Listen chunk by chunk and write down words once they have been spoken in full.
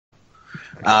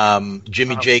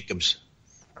Jimmy Jacobs.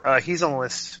 He's on the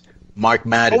list. Mark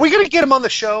Madden. Are we going to get him on the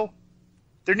show?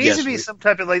 There needs to be some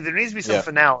type of there needs to be some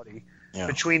finality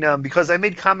between because I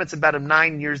made comments about him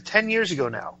 10 years ago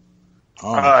now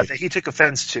that he took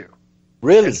offense to.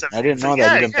 Really? I didn't know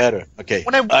that. Even better. Okay.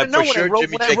 When I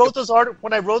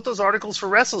wrote those articles for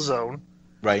WrestleZone,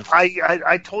 right?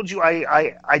 I told you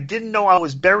I didn't know I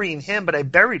was burying him, but I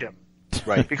buried him,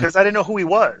 right? Because I didn't know who he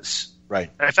was,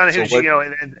 right? And I found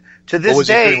out and to this what was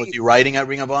day, he doing? Was he writing at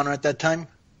Ring of Honor at that time?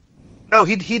 No,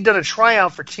 he'd done a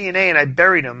tryout for TNA, and I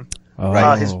buried him.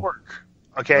 His work,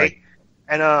 okay, right.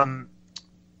 and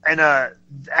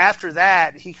after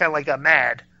that, he kind of like got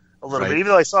mad a little bit, even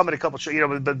though I saw him at a couple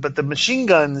shows, but the Machine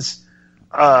Guns,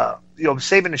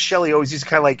 Saban and Shelley always used to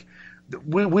kind of like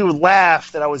we would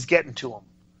laugh that I was getting to him,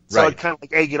 so I'd kind of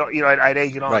like egg it on, I'd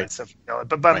egg it on and stuff,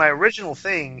 but my original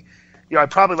thing, I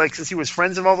probably since he was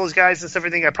friends of all those guys and stuff,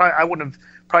 everything, I wouldn't have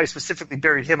probably specifically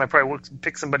buried him. I probably would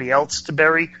pick somebody else to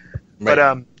bury.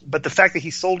 Right. But the fact that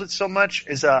he sold it so much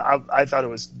is, I thought it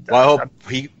was. Well, I hope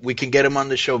we can get him on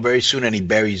the show very soon, and he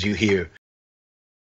buries you here.